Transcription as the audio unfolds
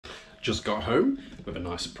Just got home with a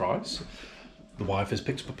nice surprise. The wife has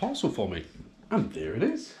picked up a parcel for me, and there it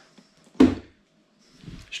is.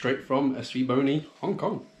 Straight from svbony, Hong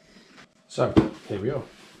Kong. So, here we are.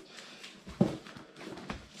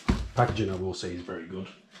 Packaging, I will say, is very good.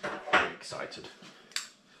 Very excited.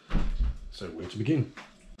 So, where to begin?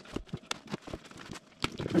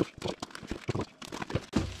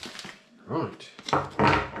 Right.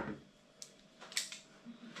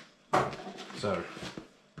 So,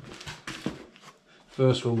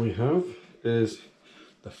 first one we have is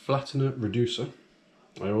the flattener reducer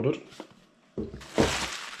I ordered.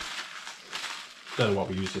 Don't know what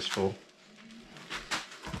we use this for.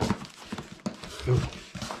 Oh,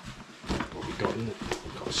 what we got in it?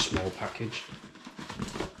 We've got a small package.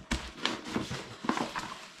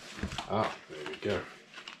 Ah, there we go.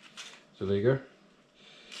 So there you go.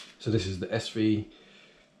 So this is the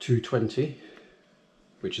sv405cc,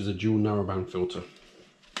 which is a dual narrowband filter.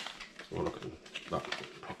 We'll look at that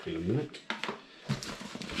properly in a minute.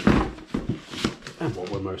 And what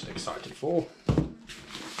we're most excited for.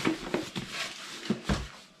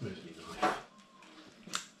 Where's my knife?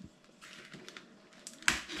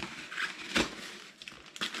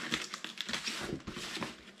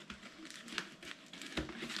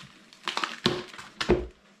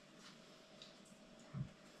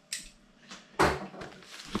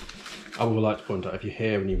 I would like to point out, if you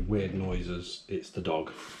hear any weird noises, it's the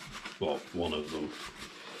dog. Well, one of them.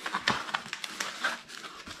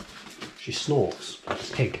 She snorts like a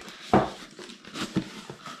pig. Got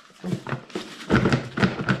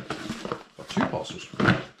two parcels.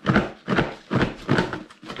 There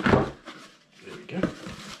we go.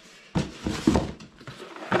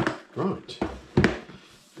 Right.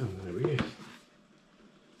 And there we go.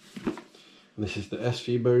 And this is the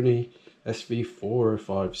svbony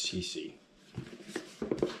sv405cc.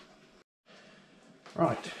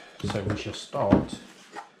 Right, so we shall start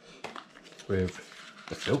with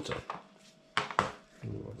the filter.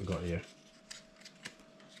 What have we got here?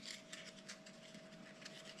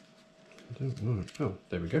 I don't know. Oh,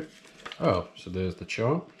 there we go. Oh, so there's the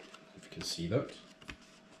chart, if you can see that.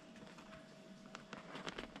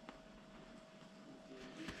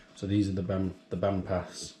 So these are the band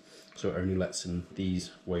paths, so it only lets in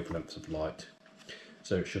these wavelengths of light.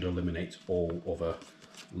 So it should eliminate all other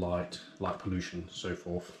light pollution, so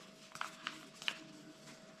forth.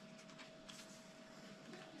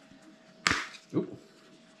 Ooh.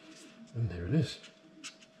 And there it is.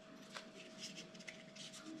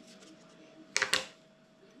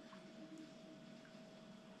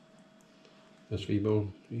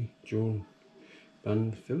 svbony dual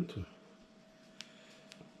band filter.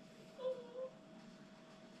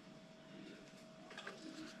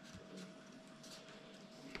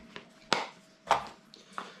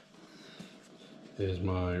 Here's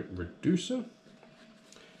my reducer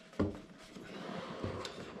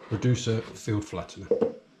field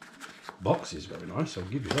flattener. Box is very nice, I'll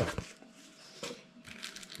give you that.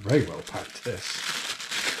 Very well packed, this.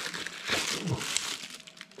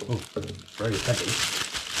 Oh, it's very heavy.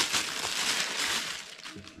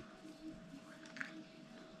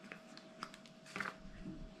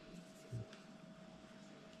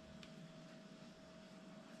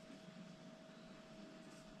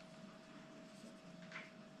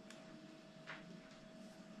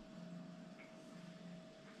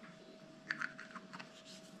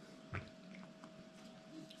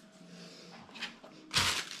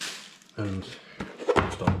 And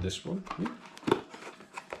we'll start with this one.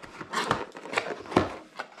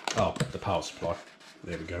 Oh, the power supply.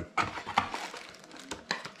 There we go.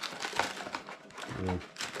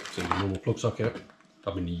 So the normal plug socket.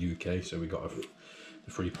 I'm in the UK, so we got the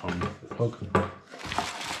 3-prong plug. And the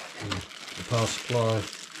power supply,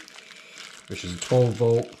 which is a 12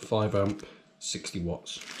 volt, 5 amp, 60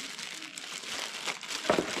 watts.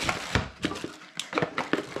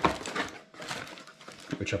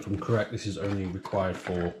 Which, if I'm correct, this is only required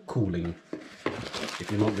for cooling.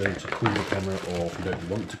 If you're not going to cool the camera, or if you don't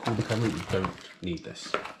want to cool the camera, you don't need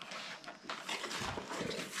this.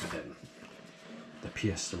 And then the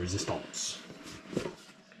pièce de résistance.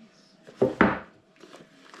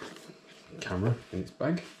 Camera in its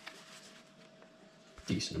bag.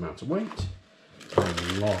 Decent amount of weight. And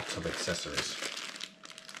a lot of accessories.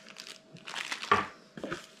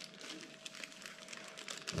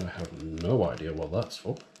 I have no idea what that's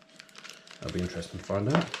for. That'll be interesting to find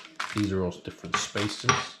out. These are all different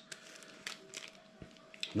spacers.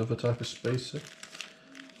 Another type of spacer.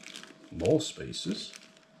 More spacers.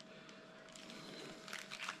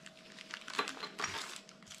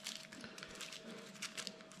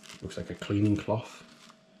 Looks like a cleaning cloth.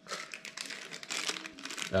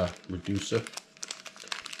 reducer.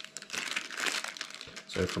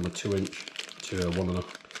 So from a 2" to a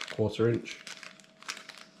 1¼ inch.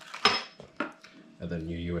 And then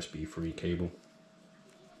your USB 3 cable.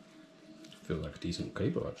 Feels like a decent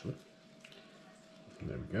cable actually.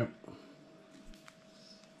 There we go.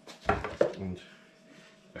 And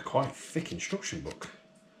a quite thick instruction book.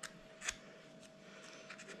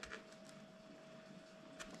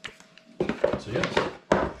 So yes,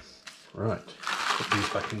 right, put these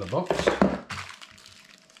back in the box.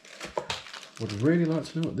 Would really like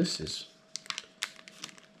to know what this is.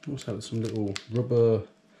 Looks like some little rubber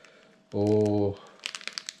or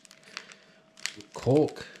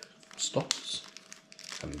cork stops.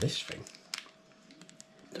 And this thing,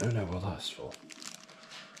 don't know what that's for.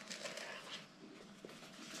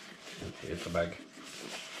 And here's the bag.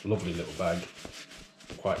 Lovely little bag,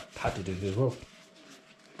 quite padded in as well.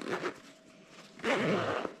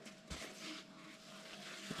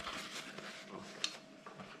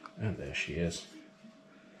 And there she is.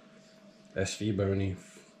 svbony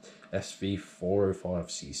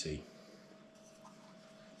sv405cc.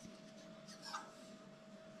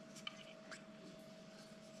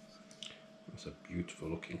 That's a beautiful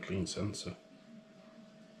looking clean sensor.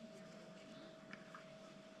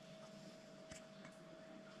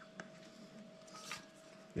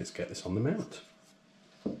 Let's get this on the mount.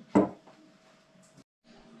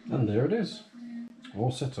 And there it is,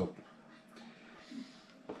 all set up.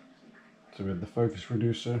 So with the focus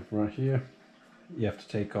reducer right here, you have to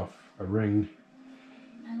take off a ring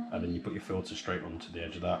and then you put your filter straight onto the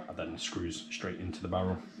edge of that and then it screws straight into the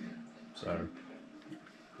barrel. So,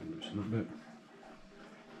 I'll loosen that bit.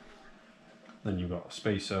 Then you've got a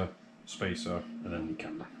spacer, and then your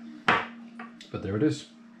camera. But there it is.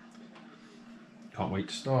 Can't wait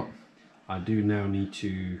to start. I do now need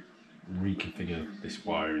to reconfigure this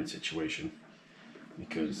wiring situation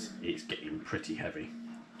because it's getting pretty heavy.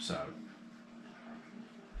 So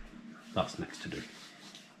that's next to do.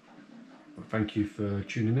 But thank you for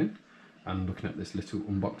tuning in and looking at this little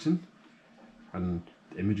unboxing, and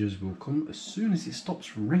the images will come as soon as it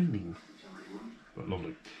stops raining. But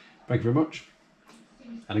lovely. Thank you very much.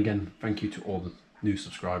 And again, thank you to all the new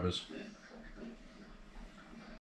subscribers.